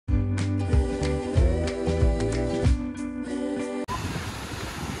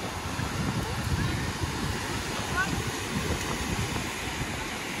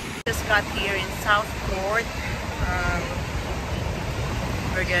got here in Southport.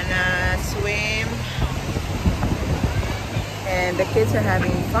 We're gonna swim and the kids are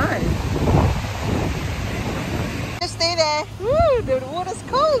having fun. Just stay there. Woo, the water's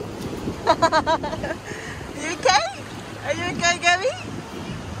cold. You okay? Are you okay, Gabby?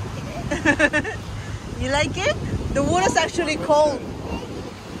 You like it? The water's actually cold.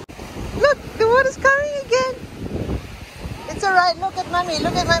 Look, the water's coming again. It's alright. Look at mommy.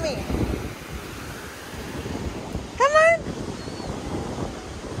 Look at mommy. Come on.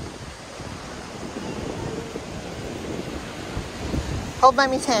 Hold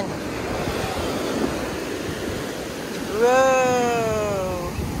mommy's hand.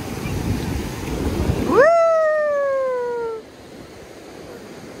 Whoa. Woo.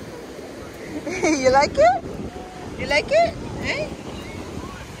 You like it? You like it? Eh?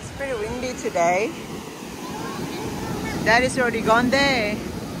 It's pretty windy today. Daddy's already gone there.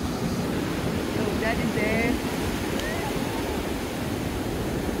 Oh, Daddy's there.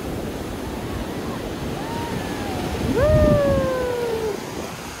 Woo.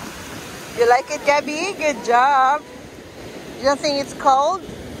 You like it, Gabby? Good job. You don't think it's cold?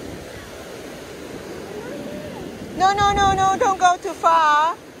 No, no, no, no. Don't go too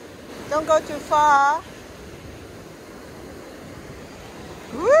far. Don't go too far.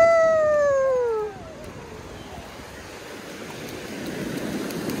 Woo!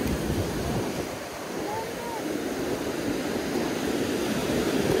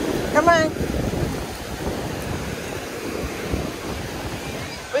 Come on.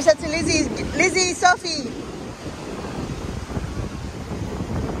 Where's that to Lizzie? Lizzie, Sophie.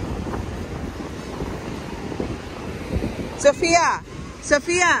 Sophia.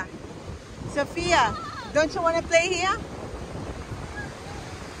 Sophia. Sophia. Don't you want to play here?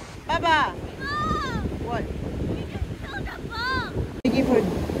 Baba. What? We just killed a bomb. Looking for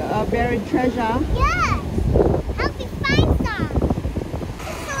buried treasure. Yes. Help me find some.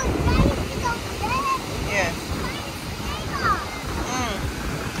 It's so nice over there. Yeah.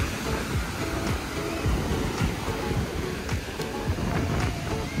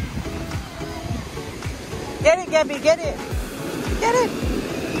 Get it, Gabby, get it. Get it.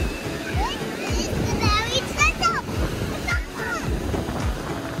 This is the buried treasure. It's a bomb.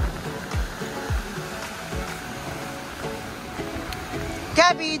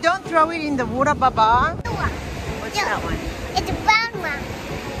 Gabby, don't throw it in the water, Baba. What's Yeah. that one? It's a brown one.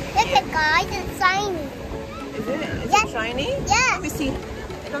 Look at guys, it's shiny. Is it? Is Yes. it shiny? Yes. Let me see.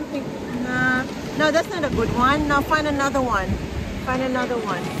 I don't think. Nah. No, that's not a good one. No, find another one. Find another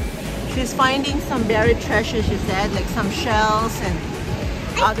one. She's finding some buried treasure, she said, like some shells and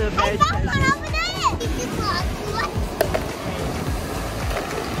other buried I found one treasures. over there. This is what?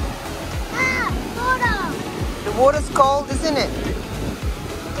 Ah, photo. The water's cold, isn't it?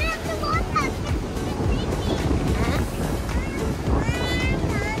 There's the water.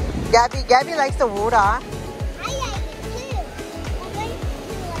 Gabby likes the water. I like it too. I'm going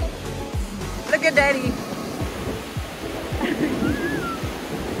to like it. Look at Daddy.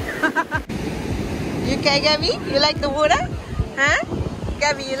 You okay, Gabby? You like the water? Huh?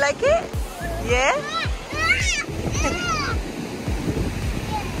 Gabby, you like it? Yeah?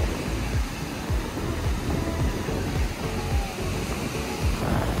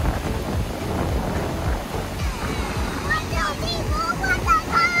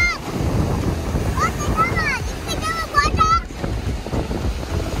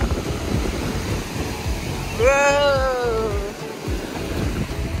 Whoa!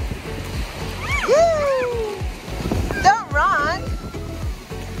 Woo! Don't run!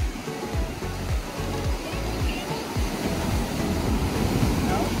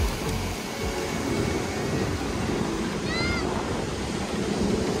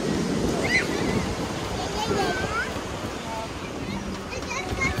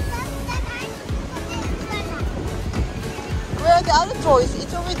 Where are the other toys?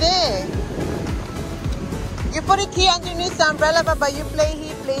 It's over there. You put it here underneath the umbrella, Baba. You play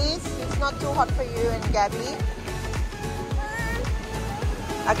here, please. It's not too hot for you and Gabby.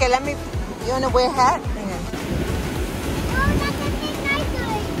 Okay, let me. You wanna wear a hat? Hang on.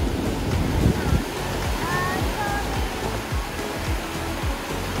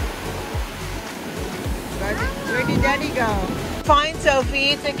 Where did Daddy go? Fine,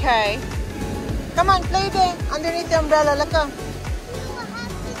 Sophie. It's okay. Come on, play there underneath the umbrella. Look up.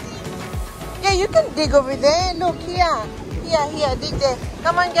 Yeah, you can dig over there. Look here. Here, dig there.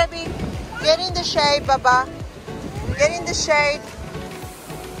 Come on, Gabby. Get in the shade, Baba. Get in the shade.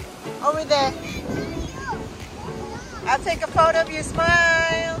 Over there. I'll take a photo of you.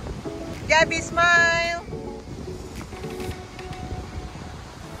 Smile. Gabby, smile.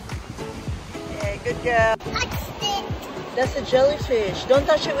 Good girl. Touched it. That's a jellyfish. Don't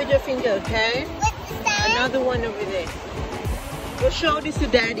touch it with your finger, okay? What's that? Another one over there. Go show this to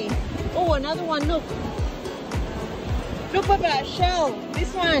Daddy. Oh, another one. Look. Look, Papa. Shell.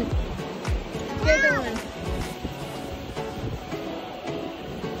 This one. The other one.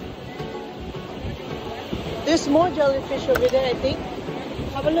 There's more jellyfish over there, I think.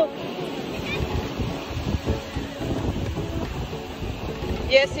 Have a look.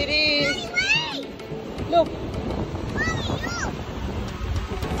 Yes, it is. Mommy, wait. Look. Mommy, look.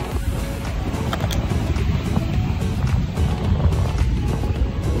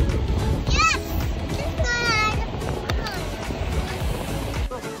 Yes. It's not.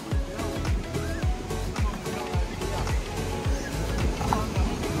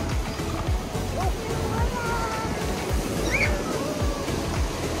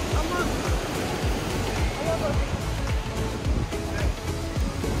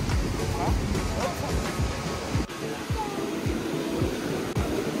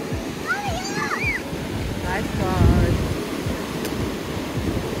 Lifeguard.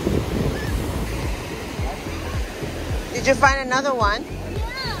 Did you find another one?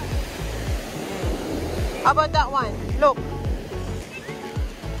 Yeah. How about that one? Look.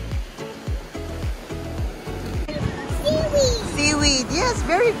 Seaweed. Seaweed. Yes,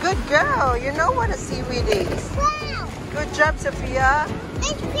 very good girl. You know what a seaweed is. Wow. Good job, Sophia. I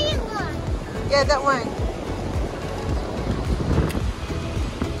see one. Yeah, that one.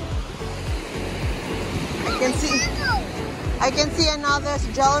 I can see another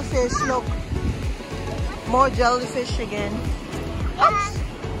jellyfish. Look. More jellyfish again. Oops.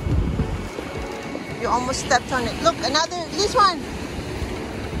 You almost stepped on it. Look, another, this one.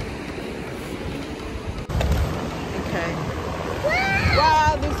 Okay.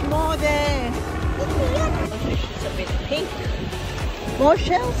 Wow, there's more there. The fish is a bit pink. More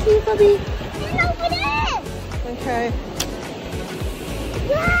shells, see, Bobby? It's over there. Okay.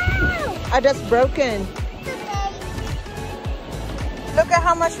 Wow. Ah, that's broken. Okay. Look at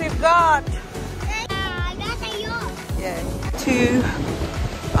how much we've got. That's a yacht. Yeah. To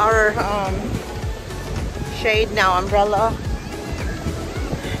our shade now, umbrella.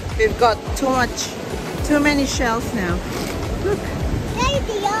 We've got too many shells now. Look. There's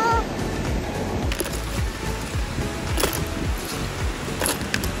the yacht.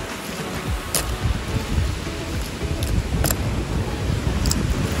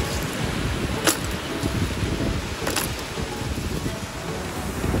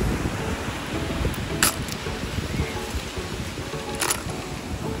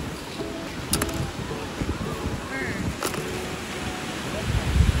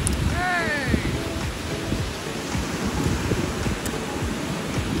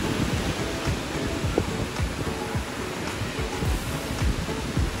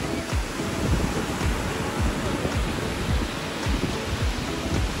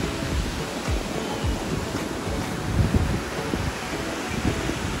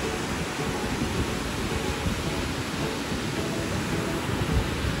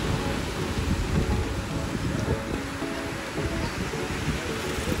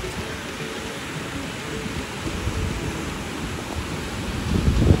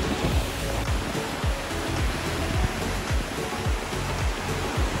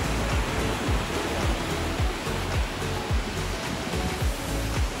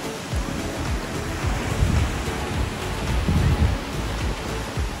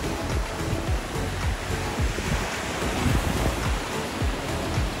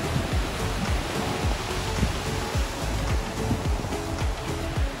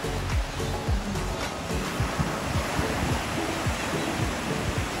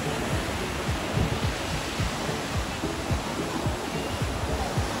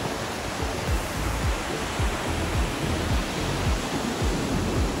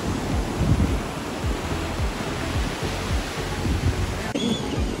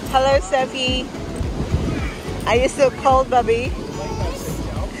 Hello, Sophie. Are you so cold, Bubby?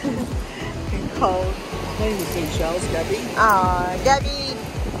 Cold. Playing the seashells, Gabby. Ah, Gabby.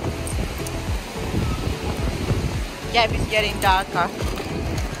 Gabby's getting darker.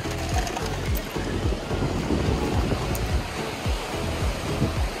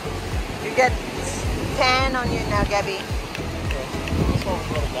 You get tan on you now, Gabby.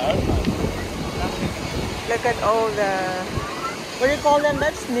 Look at all the, what do you call them,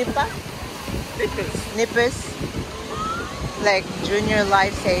 Babs? Nippa? Nippers. Nippers. Like junior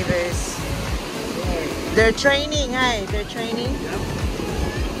lifesavers. They're training, hey? They're training. Yep.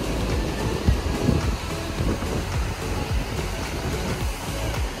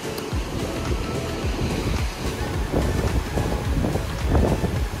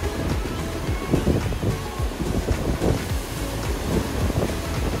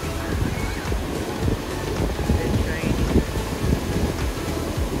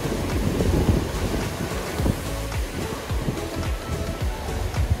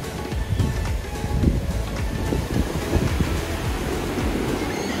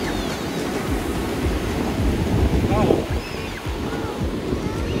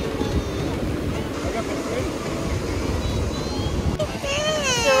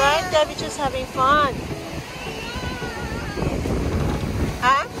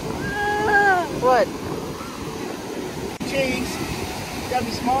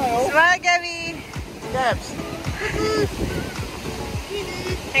 Gabby, smile. Smile, Gabby. Gabs.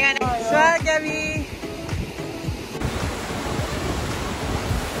 Hang on. Smile, Gabby.